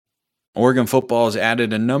Oregon football has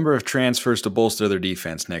added a number of transfers to bolster their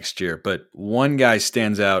defense next year, but one guy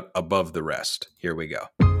stands out above the rest. Here we go.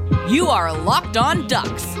 You are Locked On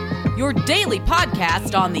Ducks, your daily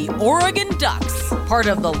podcast on the Oregon Ducks, part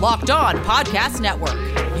of the Locked On Podcast Network,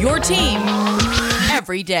 your team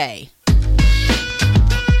every day.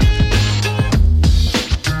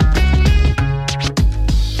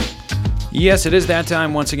 Yes, it is that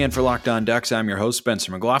time once again for Locked On Ducks. I'm your host,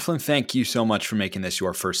 Spencer McLaughlin. Thank you so much for making this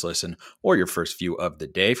your first listen or your first view of the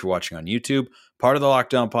day. If you're watching on YouTube, part of the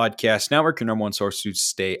Locked On Podcast Network, your number one source to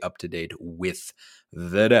stay up to date with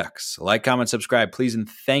the Ducks. Like, comment, subscribe, please, and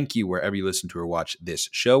thank you wherever you listen to or watch this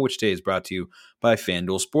show, which today is brought to you by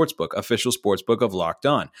FanDuel Sportsbook, official sportsbook of Locked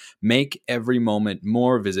On. Make every moment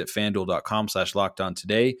more. Visit FanDuel.com/LockedOn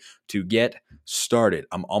today to get started.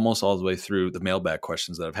 I'm almost all the way through the mailbag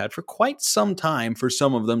questions that I've had for quite some time. For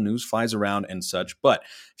some of them, news flies around and such. But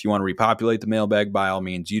if you want to repopulate the mailbag, by all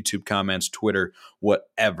means, YouTube comments, Twitter,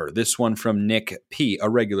 whatever. This one from Nick P., a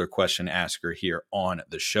regular question asker here on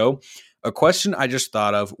the show. A question I just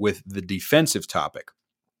thought of with the defensive topic,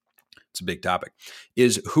 it's a big topic,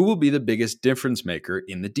 is who will be the biggest difference maker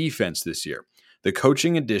in the defense this year? The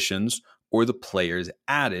coaching additions or the players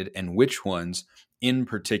added, and which ones in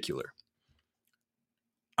particular?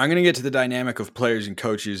 I'm going to get to the dynamic of players and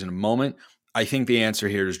coaches in a moment. I think the answer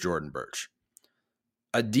here is Jordan Burch.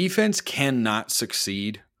 A defense cannot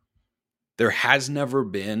succeed. There has never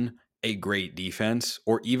been a great defense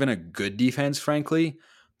or even a good defense, frankly,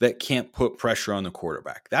 that can't put pressure on the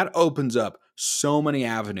quarterback. That opens up so many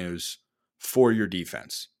avenues for your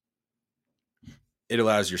defense. It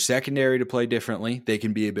allows your secondary to play differently. They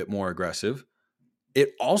can be a bit more aggressive.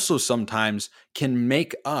 It also sometimes can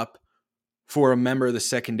make up for a member of the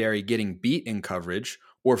secondary getting beat in coverage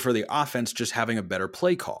or for the offense just having a better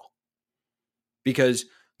play call. Because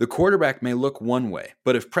the quarterback may look one way,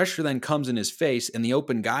 but if pressure then comes in his face and the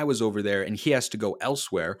open guy was over there and he has to go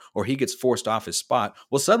elsewhere or he gets forced off his spot,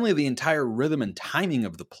 well, suddenly the entire rhythm and timing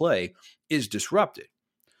of the play is disrupted.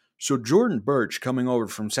 So Jordan Burch coming over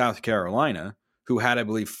from South Carolina, who had, I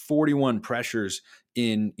believe, 41 pressures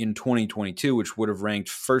in 2022, which would have ranked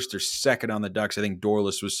first or second on the Ducks. I think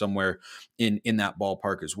Dorless was somewhere in that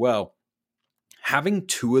ballpark as well. Having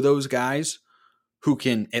two of those guys who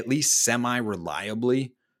can at least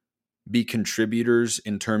semi-reliably be contributors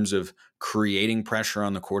in terms of creating pressure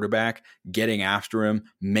on the quarterback, getting after him,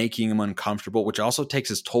 making him uncomfortable, which also takes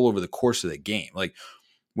its toll over the course of the game. Like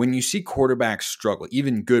when you see quarterbacks struggle,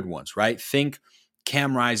 even good ones, right? Think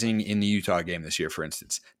Cam Rising in the Utah game this year, for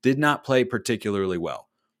instance, did not play particularly well.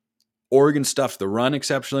 Oregon stuffed the run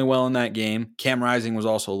exceptionally well in that game. Cam Rising was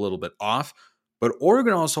also a little bit off, but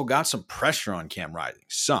Oregon also got some pressure on Cam Rising.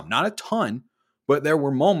 Some, not a ton, but there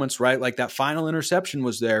were moments, right? Like that final interception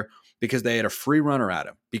was there because they had a free runner at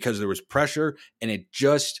him because there was pressure, and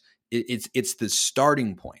it's the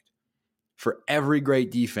starting point for every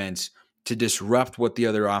great defense to disrupt what the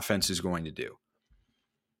other offense is going to do.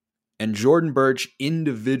 And Jordan Burch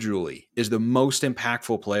individually is the most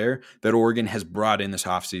impactful player that Oregon has brought in this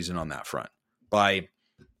offseason on that front by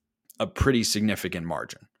a pretty significant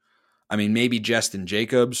margin. I mean, maybe Justin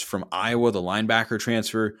Jacobs from Iowa, the linebacker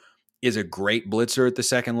transfer, is a great blitzer at the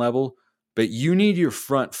second level, but you need your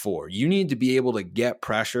front four. You need to be able to get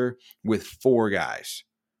pressure with four guys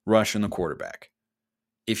rushing the quarterback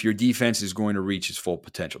if your defense is going to reach its full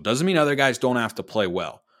potential. Doesn't mean other guys don't have to play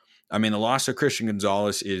well. I mean, the loss of Christian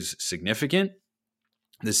Gonzalez is significant.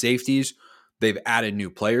 The safeties, they've added new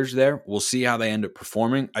players there. We'll see how they end up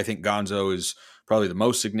performing. I think Gonzo is probably the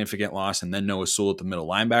most significant loss, and then Noah Sewell at the middle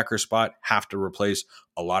linebacker spot have to replace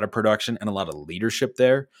a lot of production and a lot of leadership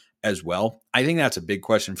there as well. I think that's a big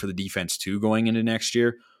question for the defense too going into next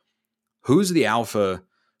year. Who's the alpha?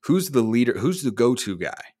 Who's the leader? Who's the go-to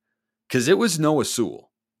guy? Because it was Noah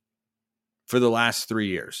Sewell for the last 3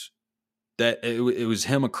 years. That it was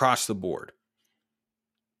him across the board.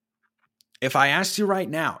 If I asked you right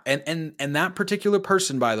now, and that particular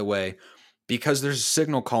person, by the way, because there's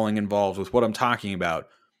signal calling involved with what I'm talking about,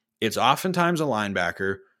 it's oftentimes a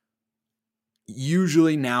linebacker,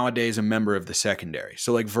 usually nowadays a member of the secondary.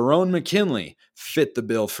 So like Verone McKinley fit the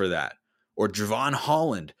bill for that, or Javon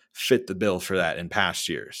Holland fit the bill for that in past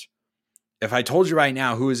years. If I told you right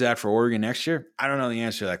now who is that for Oregon next year, I don't know the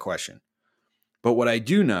answer to that question. But what I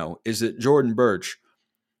do know is that Jordan Burch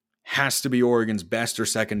has to be Oregon's best or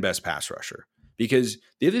second best pass rusher. Because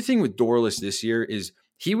the other thing with Dorless this year is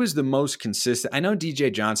he was the most consistent. I know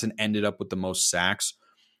DJ Johnson ended up with the most sacks,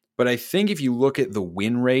 but I think if you look at the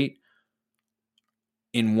win rate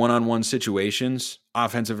in one-on-one situations,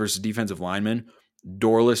 offensive versus defensive linemen,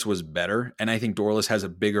 Dorless was better, and I think Dorless has a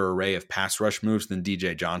bigger array of pass rush moves than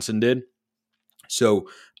DJ Johnson did. So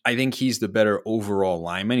I think he's the better overall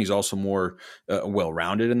lineman. He's also more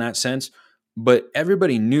well-rounded in that sense. But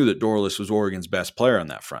everybody knew that Dorless was Oregon's best player on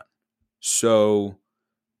that front. So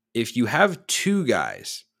if you have two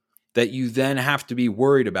guys that you then have to be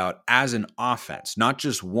worried about as an offense, not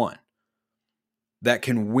just one, that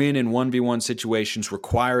can win in 1v1 situations,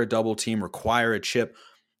 require a double team, require a chip,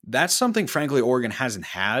 that's something, frankly, Oregon hasn't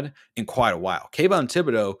had in quite a while. Kayvon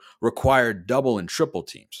Thibodeau required double and triple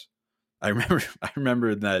teams. I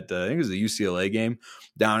remember that, I think it was the UCLA game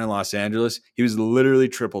down in Los Angeles. He was literally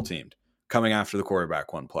triple teamed coming after the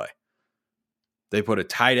quarterback one play. They put a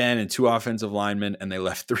tight end and two offensive linemen, and they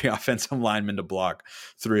left three offensive linemen to block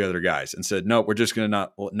three other guys and said, no, we're just going to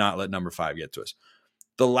not let number 5 get to us.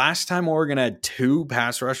 The last time Oregon had two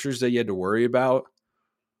pass rushers that you had to worry about,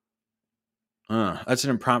 that's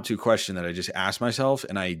an impromptu question that I just asked myself,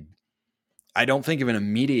 and I don't think of an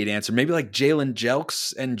immediate answer. Maybe like Jalen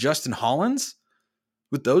Jelks and Justin Hollins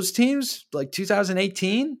with those teams, like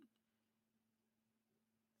 2018?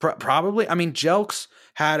 Probably. I mean, Jelks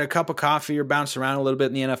had a cup of coffee or bounced around a little bit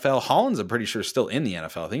in the NFL. Hollins, I'm pretty sure, is still in the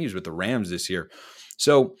NFL. I think he was with the Rams this year.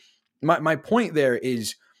 So my point there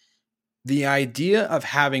is the idea of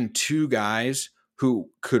having two guys who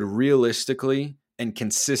could realistically and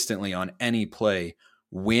consistently on any play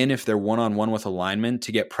win if they're one-on-one with a lineman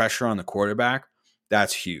to get pressure on the quarterback,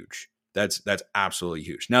 that's huge. That's absolutely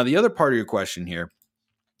huge. Now, the other part of your question here,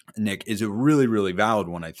 Nick, is a really, really valid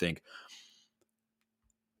one, I think.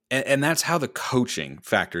 And that's how the coaching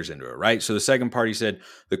factors into it, right? So the second part, he said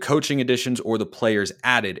the coaching additions or the players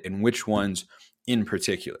added and which ones in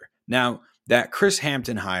particular. Now, that Chris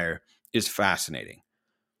Hampton hire is fascinating.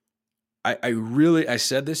 I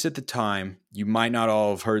said this at the time. You might not all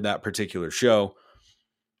have heard that particular show.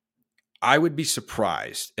 I would be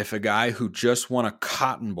surprised if a guy who just won a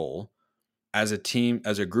Cotton Bowl as a team,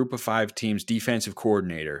 as a group of 5 teams, defensive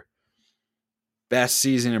coordinator, best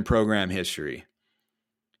season in program history,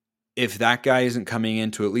 if that guy isn't coming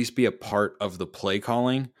in to at least be a part of the play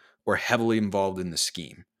calling or heavily involved in the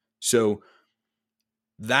scheme. So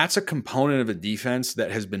that's a component of a defense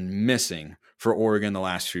that has been missing for Oregon the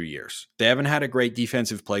last few years. They haven't had a great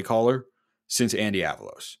defensive play caller since Andy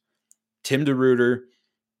Avalos. Tim DeRuyter,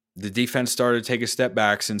 the defense started to take a step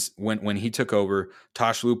back since when he took over.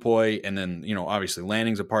 Tosh Lupoy, and then, obviously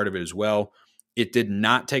Lanning's a part of it as well. It did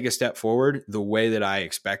not take a step forward the way that I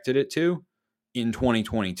expected it to in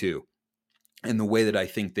 2022 and the way that I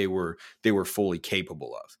think they were fully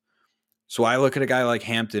capable of. So I look at a guy like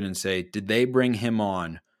Hampton and say, did they bring him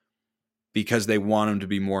on because they want him to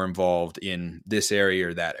be more involved in this area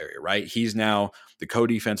or that area, right? He's now the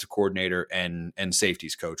co-defensive coordinator and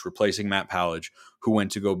safeties coach, replacing Matt Pallage, who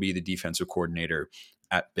went to go be the defensive coordinator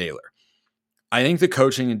at Baylor. I think the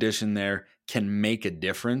coaching addition there can make a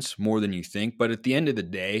difference more than you think, but at the end of the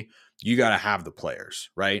day, you got to have the players,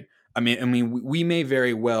 right? I mean, we may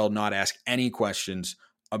very well not ask any questions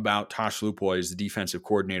about Tosh Lupoy as the defensive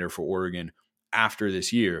coordinator for Oregon after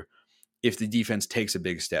this year if the defense takes a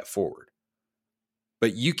big step forward.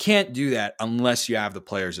 But you can't do that unless you have the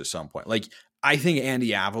players at some point. Like, I think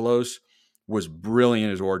Andy Avalos was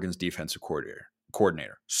brilliant as Oregon's defensive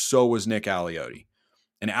coordinator. So was Nick Aliotti.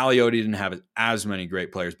 And Aliotti didn't have as many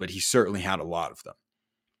great players, but he certainly had a lot of them.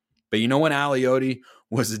 But you know when Aliotti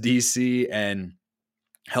was the DC and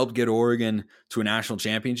helped get Oregon to a national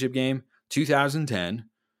championship game? 2010.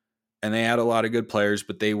 And they had a lot of good players,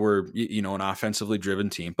 but they were, an offensively driven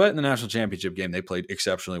team. But in the national championship game, they played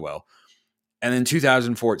exceptionally well. And then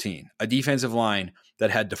 2014, a defensive line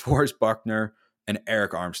that had DeForest Buckner and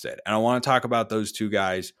Eric Armstead. And I want to talk about those two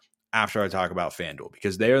guys after I talk about FanDuel,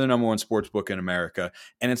 because they are the number one sports book in America,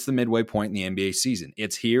 and it's the midway point in the NBA season.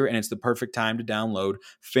 It's here, and it's the perfect time to download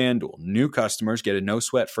FanDuel. New customers get a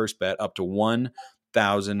no-sweat first bet up to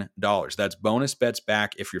 $1,000. That's bonus bets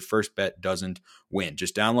back if your first bet doesn't win.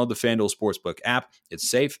 Just download the FanDuel Sportsbook app. It's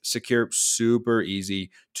safe, secure, super easy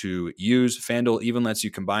to use. FanDuel even lets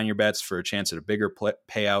you combine your bets for a chance at a bigger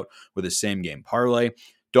payout with a same-game parlay.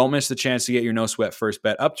 Don't miss the chance to get your no-sweat first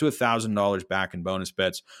bet up to $1,000 back in bonus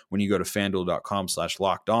bets when you go to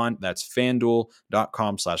FanDuel.com/lockedon. That's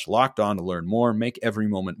FanDuel.com/lockedon to learn more. Make every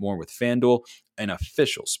moment more with FanDuel, an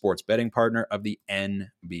official sports betting partner of the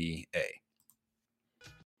NBA.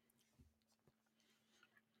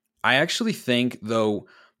 I actually think, though,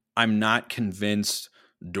 I'm not convinced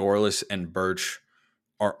Dorless and Burch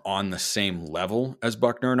are on the same level as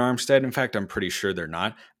Buckner and Armstead. In fact, I'm pretty sure they're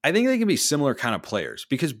not. I think they can be similar kind of players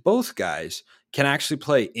because both guys can actually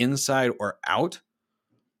play inside or out.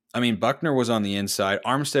 I mean, Buckner was on the inside.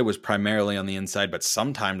 Armstead was primarily on the inside, but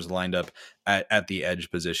sometimes lined up at the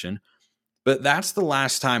edge position. But that's the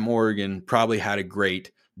last time Oregon probably had a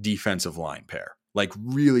great defensive line pair, like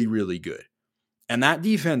really, really good. And that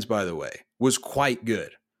defense, by the way, was quite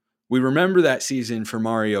good. We remember that season for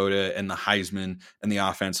Mariota and the Heisman and the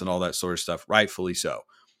offense and all that sort of stuff, rightfully so.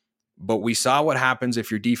 But we saw what happens if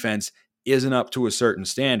your defense isn't up to a certain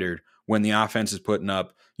standard when the offense is putting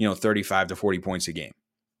up, 35 to 40 points a game.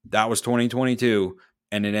 That was 2022,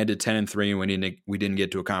 and it ended 10-3, and we didn't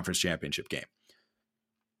get to a conference championship game.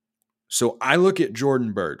 So I look at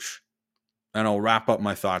Jordan Burch, and I'll wrap up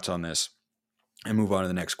my thoughts on this and move on to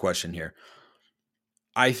the next question here.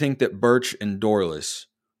 I think that Burch and Dorlus,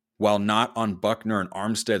 while not on Buckner and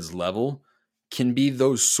Armstead's level, can be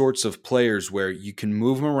those sorts of players where you can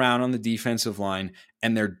move them around on the defensive line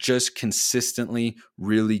and they're just consistently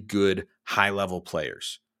really good high-level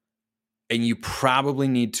players. And you probably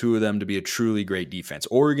need two of them to be a truly great defense.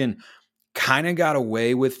 Oregon kind of got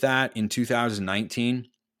away with that in 2019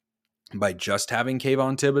 by just having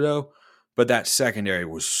Kayvon Thibodeau, but that secondary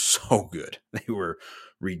was so good. They were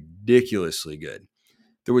ridiculously good.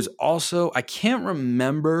 There was also, I can't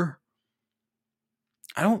remember,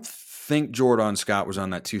 I don't think Jordan Scott was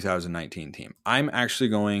on that 2019 team. I'm actually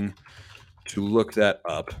going to look that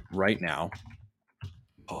up right now.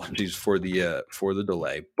 Apologies for the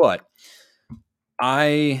delay, but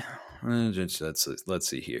let's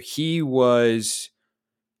see here. He was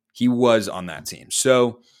on that team.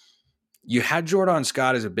 So you had Jordan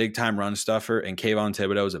Scott as a big time run stuffer and Kayvon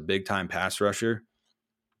Thibodeau as a big time pass rusher.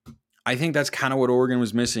 I think that's kind of what Oregon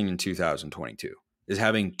was missing in 2022, is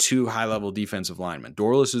having two high-level defensive linemen.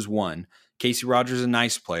 Dorlus is one. Casey Rogers is a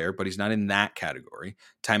nice player, but he's not in that category.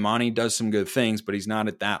 Taimani does some good things, but he's not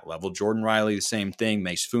at that level. Jordan Riley, the same thing.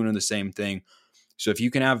 Mace Funa, the same thing. So if you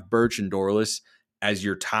can have Burch and Dorlus as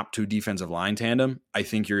your top two defensive line tandem, I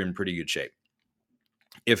think you're in pretty good shape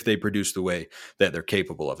if they produce the way that they're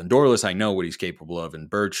capable of. And Dorlus, I know what he's capable of, and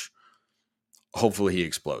Burch, hopefully he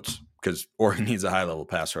explodes, because Oregon needs a high-level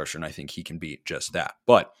pass rusher, and I think he can be just that.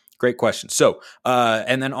 But great question. So,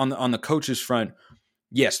 and then on the coaches front,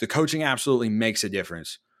 yes, the coaching absolutely makes a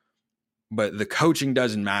difference, but the coaching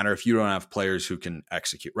doesn't matter if you don't have players who can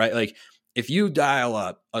execute, right? Like if you dial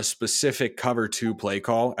up a specific cover two play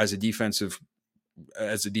call as a defensive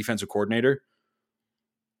coordinator,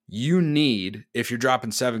 you need, if you're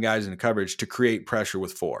dropping 7 guys into coverage, to create pressure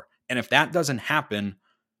with 4. And if that doesn't happen,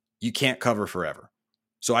 you can't cover forever.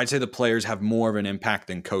 So I'd say the players have more of an impact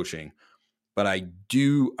than coaching, but I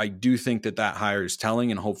do think that hire is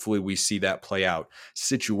telling, and hopefully we see that play out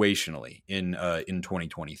situationally in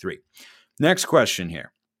 2023. Next question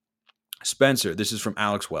here. Spencer, this is from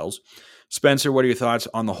Alex Wells. Spencer, what are your thoughts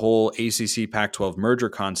on the whole ACC Pac-12 merger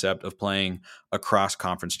concept of playing a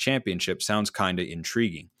cross-conference championship? Sounds kind of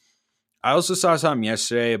intriguing. I also saw something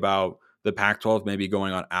yesterday about the Pac-12 maybe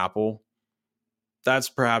going on Apple. That's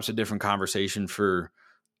perhaps a different conversation for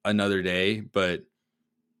another day, but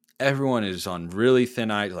everyone is on really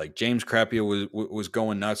thin ice. Like James Crepea was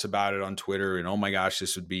going nuts about it on Twitter, and oh my gosh,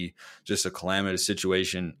 this would be just a calamitous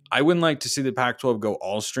situation. I wouldn't like to see the Pac-12 go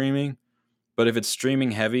all streaming, but if it's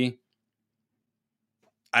streaming heavy,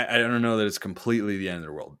 I don't know that it's completely the end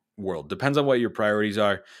of the world. Depends on what your priorities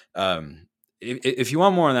are. If you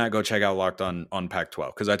want more on that, go check out Locked on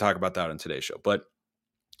Pac-12, because I talk about that on today's show. But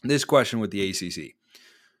this question with the ACC,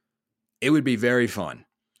 it would be very fun.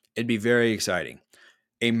 It'd be very exciting.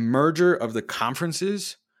 A merger of the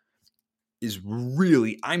conferences is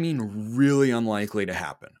really unlikely to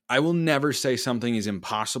happen. I will never say something is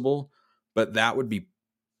impossible, but that would be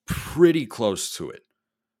pretty close to it.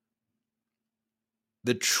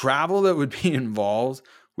 The travel that would be involved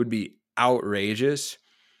would be outrageous.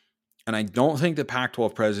 And I don't think the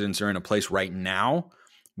Pac-12 presidents are in a place right now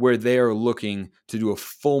where they are looking to do a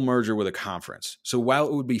full merger with a conference. So while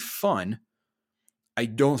it would be fun, I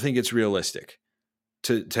don't think it's realistic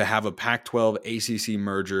to have a Pac-12 ACC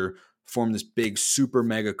merger, form this big super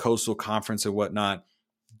mega coastal conference and whatnot.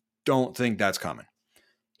 Don't think that's coming.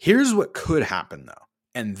 Here's what could happen though.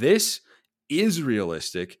 And this is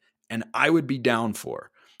realistic, and I would be down for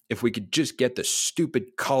if we could just get the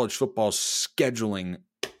stupid college football scheduling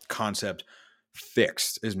concept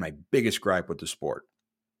fixed, is my biggest gripe with the sport.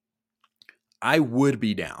 I would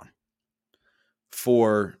be down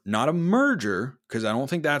for not a merger, because I don't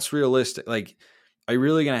think that's realistic. Like, are you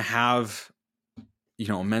really going to have,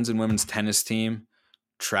 a men's and women's tennis team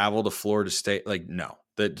travel to Florida State? Like, no,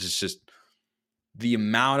 that's just the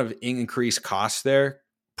amount of increased costs there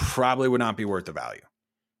probably would not be worth the value.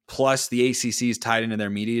 Plus, the ACC is tied into their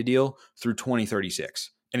media deal through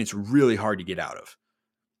 2036, and it's really hard to get out of.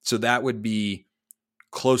 So that would be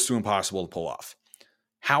close to impossible to pull off.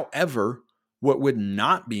 However, what would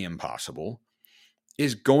not be impossible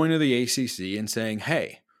is going to the ACC and saying,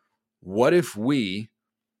 hey, what if we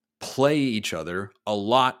play each other a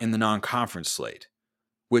lot in the non-conference slate,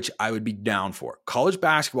 which I would be down for. College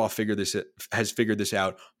basketball has figured this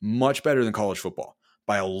out much better than college football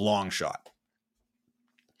by a long shot.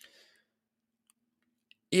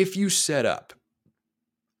 If you set up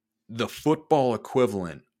the football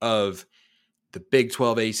equivalent of the Big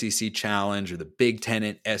 12 ACC Challenge or the Big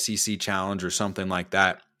 10 SEC Challenge or something like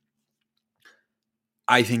that,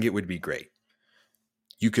 I think it would be great.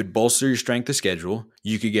 You could bolster your strength of schedule.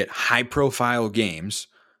 You could get high-profile games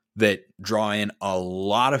that draw in a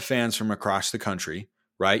lot of fans from across the country,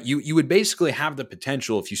 right? You would basically have the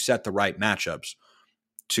potential, if you set the right matchups,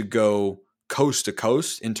 to go coast to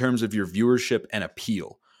coast in terms of your viewership and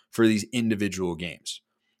appeal for these individual games,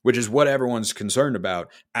 which is what everyone's concerned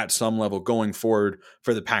about at some level going forward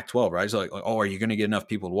for the Pac-12, right? It's like, oh, are you going to get enough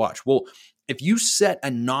people to watch? Well, if you set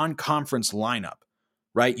a non-conference lineup,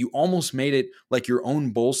 right, you almost made it like your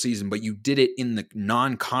own bowl season, but you did it in the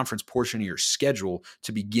non-conference portion of your schedule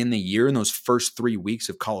to begin the year in those first 3 weeks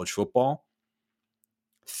of college football.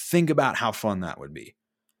 Think about how fun that would be.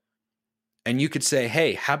 And you could say,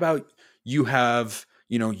 hey, how about you have,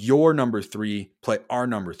 your number 3 play our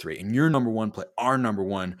number 3 and your number 1 play our number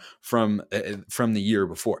 1 from the year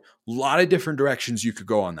before. A lot of different directions you could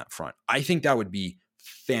go on that front. I think that would be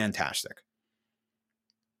fantastic.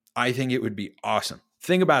 I think it would be awesome.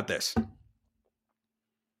 Think about this.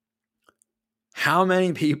 How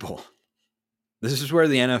many people, this is where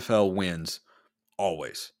the NFL wins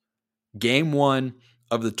always. Game 1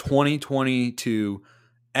 of the 2022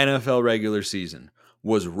 NFL regular season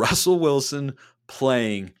was Russell Wilson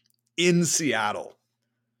playing in Seattle.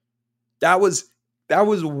 That was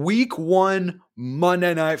week 1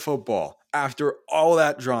 Monday Night Football after all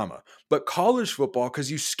that drama. But college football, because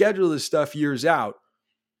you schedule this stuff years out,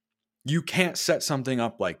 you can't set something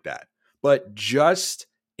up like that. But just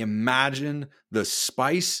imagine the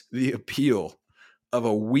spice, the appeal of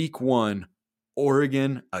a week 1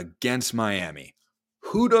 Oregon against Miami.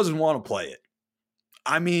 Who doesn't want to play it?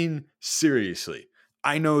 I mean, seriously.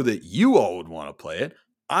 I know that you all would want to play it.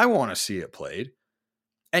 I want to see it played.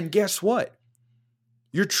 And guess what?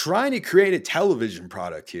 You're trying to create a television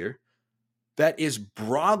product here that is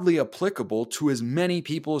broadly applicable to as many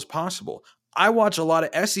people as possible. I watch a lot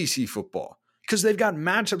of SEC football because they've got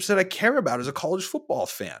matchups that I care about as a college football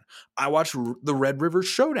fan. I watch the Red River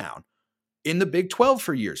Showdown in the Big 12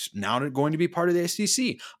 for years. Now they're going to be part of the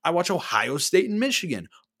SEC. I watch Ohio State and Michigan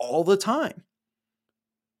all the time.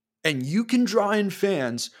 And you can draw in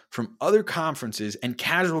fans from other conferences and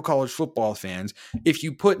casual college football fans if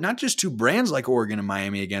you put not just 2 brands like Oregon and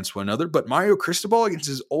Miami against one another, but Mario Cristobal against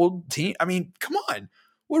his old team. I mean, come on.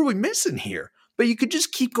 What are we missing here? But you could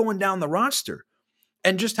just keep going down the roster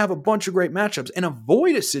and just have a bunch of great matchups and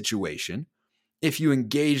avoid a situation if you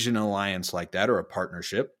engage in an alliance like that or a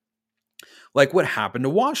partnership, like what happened to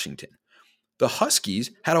Washington. The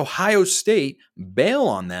Huskies had Ohio State bail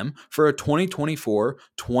on them for a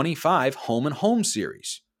 2024-25 home and home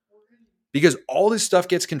series because all this stuff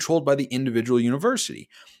gets controlled by the individual university.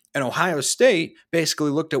 And Ohio State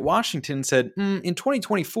basically looked at Washington and said, in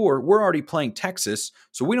 2024, we're already playing Texas,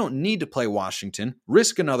 so we don't need to play Washington,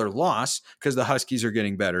 risk another loss because the Huskies are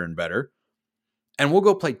getting better and better. And we'll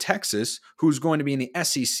go play Texas, who's going to be in the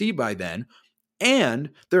SEC by then, and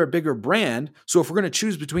they're a bigger brand. So if we're going to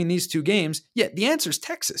choose between these 2 games, the answer is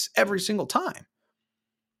Texas every single time.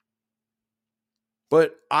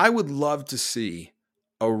 But I would love to see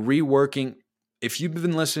a reworking. If you've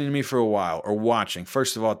been listening to me for a while or watching,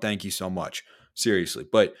 first of all, thank you so much. Seriously.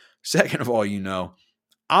 But second of all,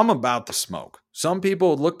 I'm about the smoke. Some people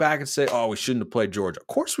would look back and say, oh, we shouldn't have played Georgia. Of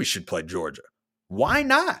course we should play Georgia. Why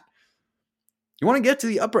not? You want to get to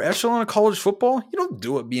the upper echelon of college football? You don't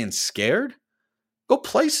do it being scared. Go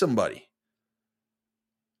play somebody.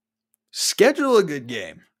 Schedule a good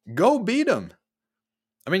game. Go beat them.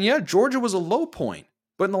 I mean, Georgia was a low point.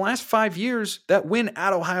 But in the last 5 years, that win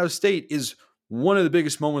at Ohio State is one of the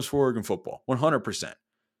biggest moments for Oregon football, 100%.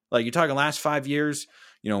 Like you're talking last 5 years,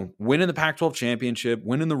 winning the Pac-12 championship,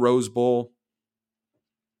 winning the Rose Bowl.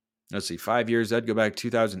 Let's see, 5 years, that'd go back to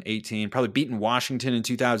 2018. Probably beating Washington in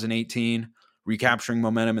 2018, recapturing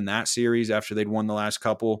momentum in that series after they'd won the last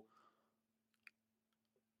couple.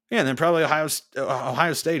 Yeah, and then probably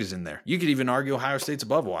Ohio State is in there. You could even argue Ohio State's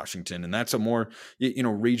above Washington, and that's a more,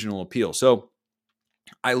 regional appeal. So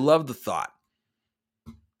I love the thought.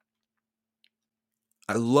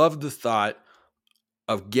 I love the thought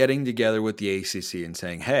of getting together with the ACC and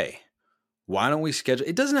saying, hey, Why don't we schedule?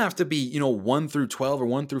 It doesn't have to be, 1 through 12 or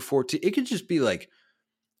 1 through 14. It could just be like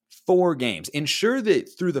 4 games. Ensure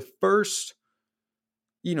that through the first,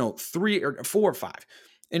 3 or 4 or 5,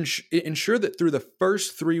 ensure that through the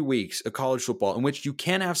first 3 weeks of college football, in which you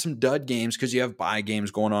can have some dud games because you have bye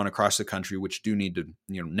games going on across the country, which do need to,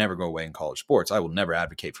 never go away in college sports. I will never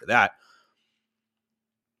advocate for that.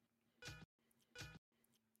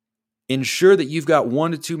 Ensure that you've got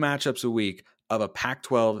 1 to 2 matchups a week of a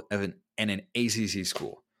Pac-12 and an ACC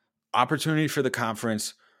school. Opportunity for the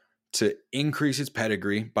conference to increase its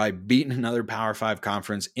pedigree by beating another Power 5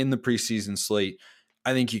 conference in the preseason slate.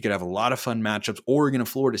 I think you could have a lot of fun matchups. Oregon and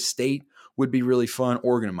Florida State would be really fun.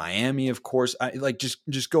 Oregon and Miami, of course.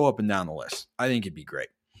 Just go up and down the list. I think it'd be great.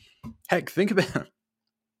 Heck, think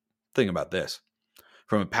about this.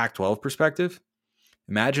 From a Pac-12 perspective,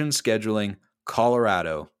 imagine scheduling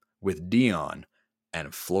Colorado with Dion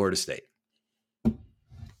and Florida State.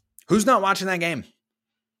 Who's not watching that game?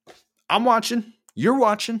 I'm watching. You're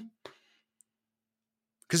watching.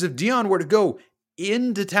 Because if Dion were to go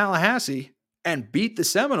into Tallahassee and beat the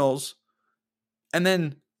Seminoles, and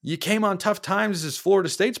then you came on tough times as Florida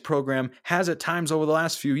State's program has at times over the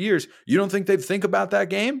last few years, you don't think they'd think about that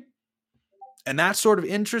game? And that sort of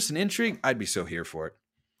interest and intrigue, I'd be so here for it.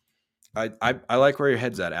 I like where your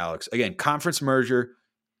head's at, Alex. Again, conference merger,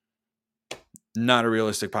 not a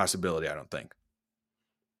realistic possibility, I don't think.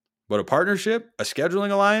 But a partnership, a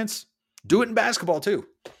scheduling alliance, do it in basketball too.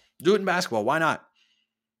 Do it in basketball. Why not?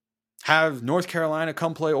 Have North Carolina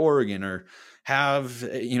come play Oregon, or have,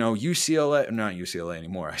 UCLA, not UCLA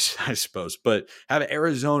anymore, I suppose, but have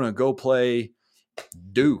Arizona go play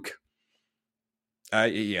Duke.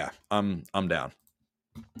 I'm down.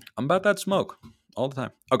 I'm about that smoke all the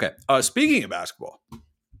time. Okay. Speaking of basketball,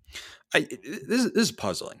 this is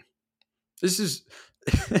puzzling. This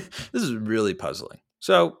is really puzzling.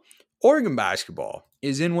 So Oregon basketball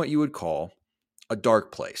is in what you would call a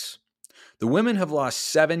dark place. The women have lost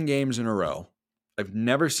 7 games in a row. I've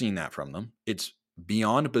never seen that from them. It's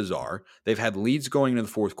beyond bizarre. They've had leads going into the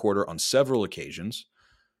fourth quarter on several occasions,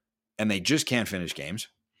 and they just can't finish games.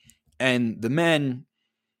 And the men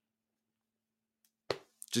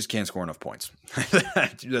just can't score enough points.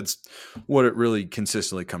 That's what it really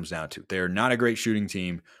consistently comes down to. They are not a great shooting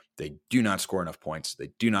team. They do not score enough points. They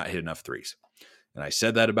do not hit enough threes. And I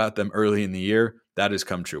said that about them early in the year. That has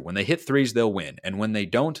come true. When they hit threes, they'll win. And when they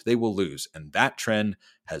don't, they will lose. And that trend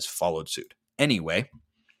has followed suit. Anyway,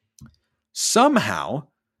 somehow,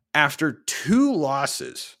 after 2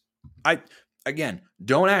 losses, again,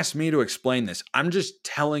 don't ask me to explain this. I'm just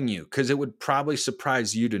telling you, because it would probably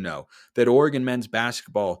surprise you to know that Oregon men's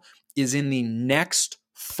basketball is in the next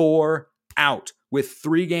 4 out with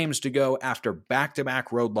 3 games to go after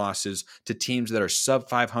back-to-back road losses to teams that are sub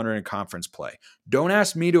 500 in conference play. Don't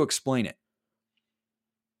ask me to explain it.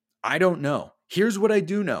 I don't know. Here's what I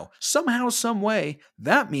do know. Somehow, some way,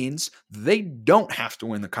 that means they don't have to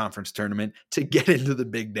win the conference tournament to get into the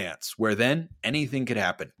big dance, where then anything could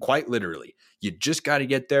happen, quite literally. You just got to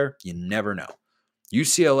get there. You never know.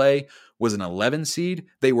 UCLA was an 11 seed.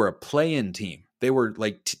 They were a play-in team. They were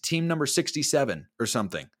like team number 67 or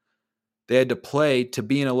something. They had to play to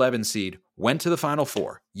be an 11 seed, went to the Final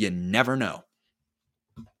Four. You never know.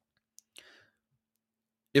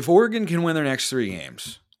 If Oregon can win their next 3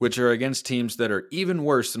 games, which are against teams that are even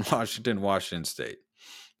worse than Washington State,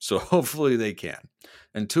 so hopefully they can,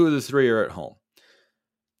 and 2 of the 3 are at home,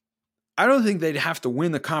 I don't think they'd have to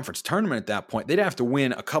win the conference tournament at that point. They'd have to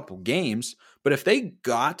win a couple games, but if they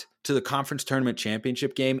got to the conference tournament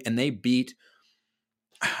championship game and they beat,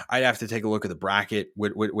 I'd have to take a look at the bracket,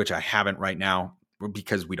 which I haven't right now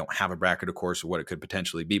because we don't have a bracket, of course, of what it could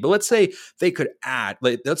potentially be. But let's say they could add,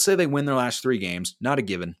 let's say they win their last 3 games, not a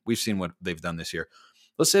given. We've seen what they've done this year.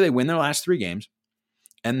 Let's say they win their last 3 games,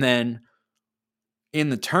 and then in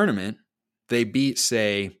the tournament, they beat,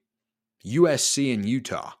 say, USC and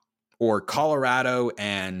Utah, or Colorado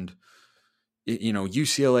and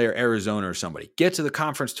UCLA or Arizona or somebody. Get to the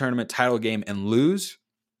conference tournament title game and lose.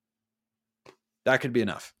 That could be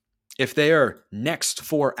enough. If they are next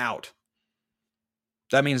 4 out,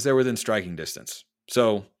 that means they're within striking distance.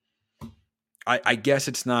 So I guess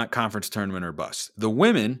it's not conference tournament or bust. The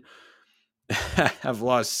women have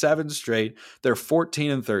lost 7 straight. They're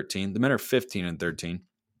 14-13. The men are 15-13.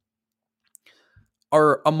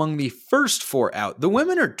 Are among the first 4 out. The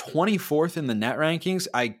women are 24th in the net rankings.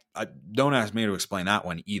 I don't ask me to explain that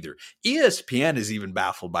one either. ESPN is even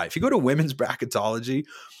baffled by it. If you go to women's bracketology,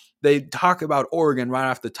 they talk about Oregon right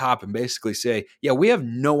off the top and basically say, yeah, we have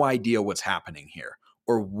no idea what's happening here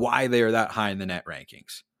or why they are that high in the net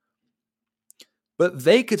rankings. but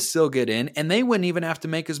they could still get in, and they wouldn't even have to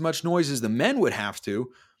make as much noise as the men would have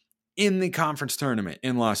to in the conference tournament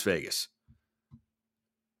in Las Vegas.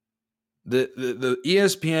 The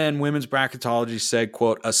ESPN women's bracketology said,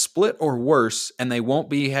 quote, a split or worse, and they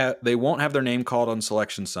won't have their name called on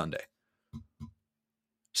Selection Sunday.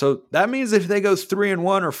 So that means if they go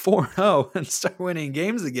 3-1 or 4-0 and start winning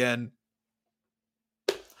games again,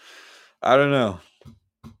 I don't know.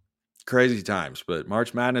 Crazy times, but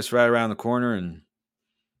March Madness right around the corner, and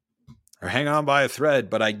or hang on by a thread,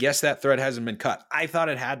 but I guess that thread hasn't been cut. I thought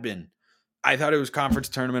it had been. I thought it was conference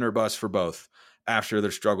tournament or bust for both after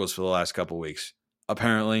their struggles for the last couple weeks.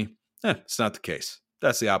 Apparently, it's not the case.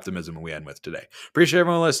 That's the optimism we end with today. Appreciate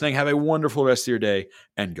everyone listening. Have a wonderful rest of your day,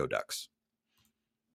 and go Ducks.